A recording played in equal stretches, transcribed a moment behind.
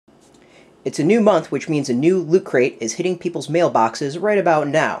It's a new month, which means a new Loot Crate is hitting people's mailboxes right about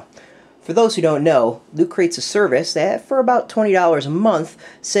now. For those who don't know, Loot Crate's a service that, for about $20 a month,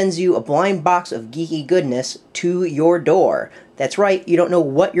 sends you a blind box of geeky goodness to your door. That's right, you don't know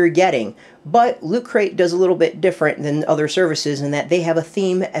what you're getting, but Loot Crate does a little bit different than other services in that they have a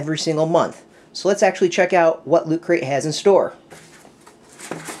theme every single month. So let's actually check out what Loot Crate has in store.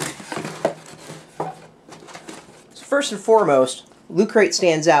 So first and foremost, Loot Crate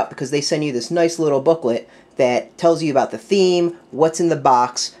stands out because they send you this nice little booklet that tells you about the theme, what's in the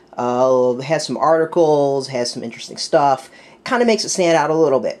box, has some articles, has some interesting stuff. Kind of makes it stand out a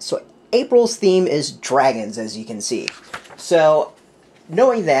little bit. So April's theme is dragons, as you can see. So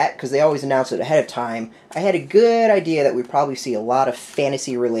knowing that, because they always announce it ahead of time, I had a good idea that we'd probably see a lot of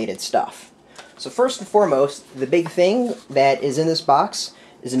fantasy-related stuff. So first and foremost, the big thing that is in this box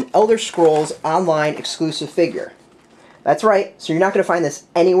is an Elder Scrolls Online exclusive figure. That's right, so you're not going to find this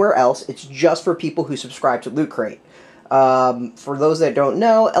anywhere else. It's just for people who subscribe to Loot Crate. For those that don't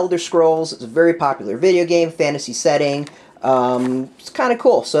know, Elder Scrolls is a very popular video game, fantasy setting. It's kind of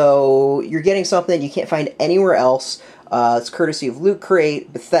cool. So you're getting something you can't find anywhere else. It's courtesy of Loot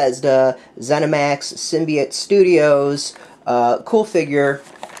Crate, Bethesda, ZeniMax, Symbiote Studios. Cool figure.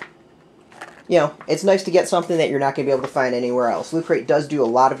 You know, it's nice to get something that you're not going to be able to find anywhere else. Loot Crate does do a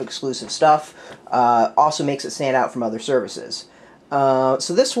lot of exclusive stuff. Also makes it stand out from other services.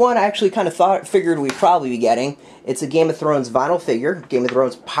 So this one I actually kind of figured we'd probably be getting. It's a Game of Thrones vinyl figure. Game of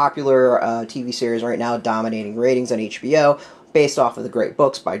Thrones, popular TV series right now, dominating ratings on HBO, based off of the great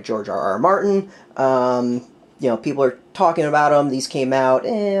books by George R.R. Martin. You know, people are talking about them. These came out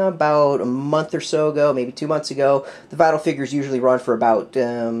about a month or so ago, maybe 2 months ago. The vinyl figures usually run for about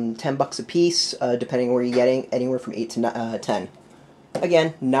 $10 a piece, depending on where you're getting, anywhere from 8 to 10.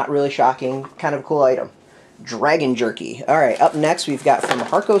 Again, not really shocking, kind of a cool item. Dragon Jerky. Alright, up next we've got from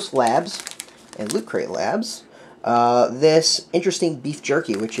Harkos Labs and Loot Crate Labs, this interesting beef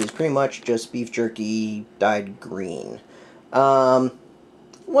jerky, which is pretty much just beef jerky dyed green.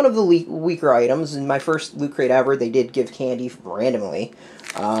 One of the weaker items. In my first Loot Crate ever, they did give candy randomly.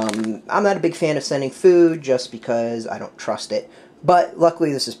 I'm not a big fan of sending food just because I don't trust it, but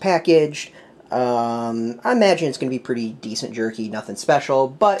luckily this is packaged. I imagine it's going to be pretty decent jerky, nothing special,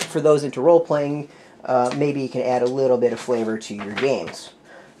 but for those into role-playing, maybe you can add a little bit of flavor to your games.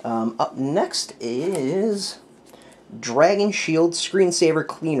 Up next is Dragon Shield Screensaver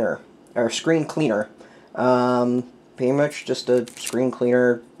Cleaner, or Screen Cleaner. Pretty much just a screen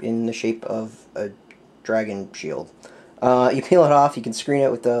cleaner in the shape of a dragon shield. You peel it off, you can screen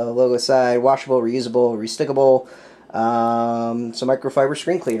it with the logo side, washable, reusable, restickable. It's a microfiber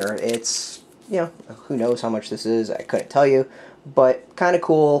screen cleaner. It's, you know, who knows how much this is, I couldn't tell you, but kind of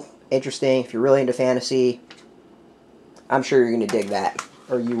cool. Interesting. If you're really into fantasy, I'm sure you're going to dig that,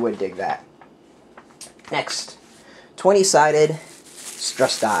 or you would dig that. Next, 20-sided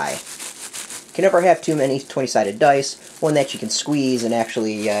stress die. You can never have too many 20-sided dice, one that you can squeeze and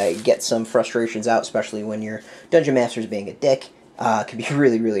actually get some frustrations out, especially when your Dungeon Master's being a dick. Can be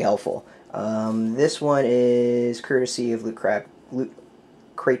really, really helpful. This one is courtesy of Loot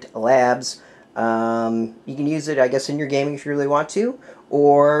Crate Labs. You can use it, I guess, in your gaming if you really want to,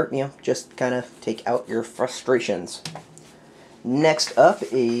 or, you know, just kind of take out your frustrations. Next up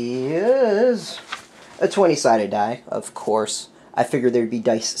is a 20-sided die, of course. I figured there'd be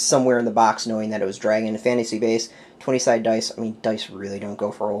dice somewhere in the box, knowing that it was Dragon Fantasy base. 20-sided dice, I mean, dice really don't go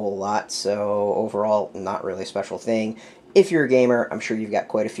for a whole lot, so overall, not really a special thing. If you're a gamer, I'm sure you've got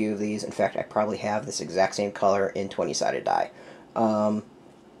quite a few of these. In fact, I probably have this exact same color in 20-sided die.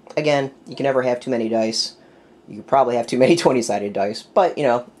 Again, you can never have too many dice. You could probably have too many 20-sided dice, but, you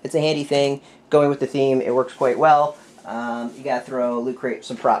know, it's a handy thing. Going with the theme, it works quite well. You gotta throw Loot Crate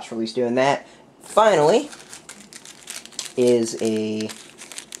some props for at least doing that. Finally, is a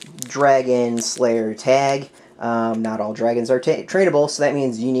Dragon Slayer tag. Not all dragons are trainable, so that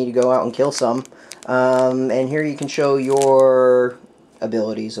means you need to go out and kill some. And here you can show your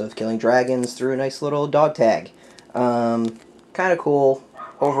abilities of killing dragons through a nice little dog tag. Kind of cool.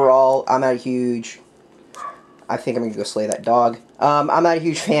 Overall, I'm not a huge... I think I'm going to go slay that dog. I'm not a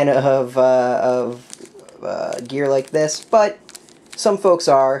huge fan of gear like this, but some folks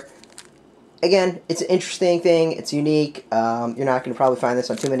are. Again, it's an interesting thing. It's unique. You're not going to probably find this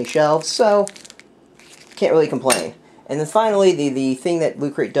on too many shelves, so can't really complain. And then finally, the thing that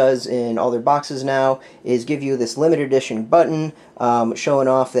Loot Crate does in all their boxes now is give you this limited edition button showing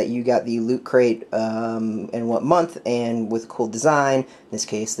off that you got the Loot Crate and what month, and with a cool design. In this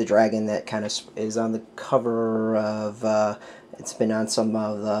case, the dragon that kind of is on the cover of, it's been on some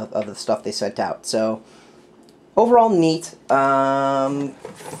of the stuff they sent out. So, overall neat.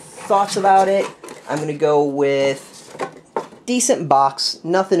 thoughts about it, I'm going to go with decent box,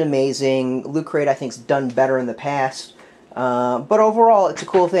 nothing amazing. Loot Crate, I think, has done better in the past. But overall, it's a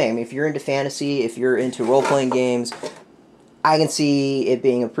cool thing. I mean, if you're into fantasy, if you're into role-playing games, I can see it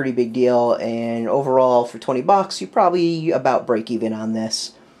being a pretty big deal. And overall, for 20 bucks, you probably about break even on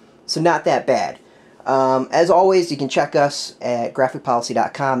this. So not that bad. As always, you can check us at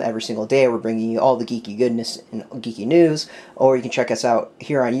graphicpolicy.com every single day. We're bringing you all the geeky goodness and geeky news. Or you can check us out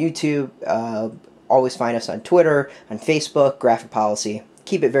here on YouTube. Always find us on Twitter, on Facebook, Graphic Policy.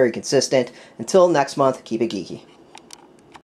 Keep it very consistent. Until next month, keep it geeky.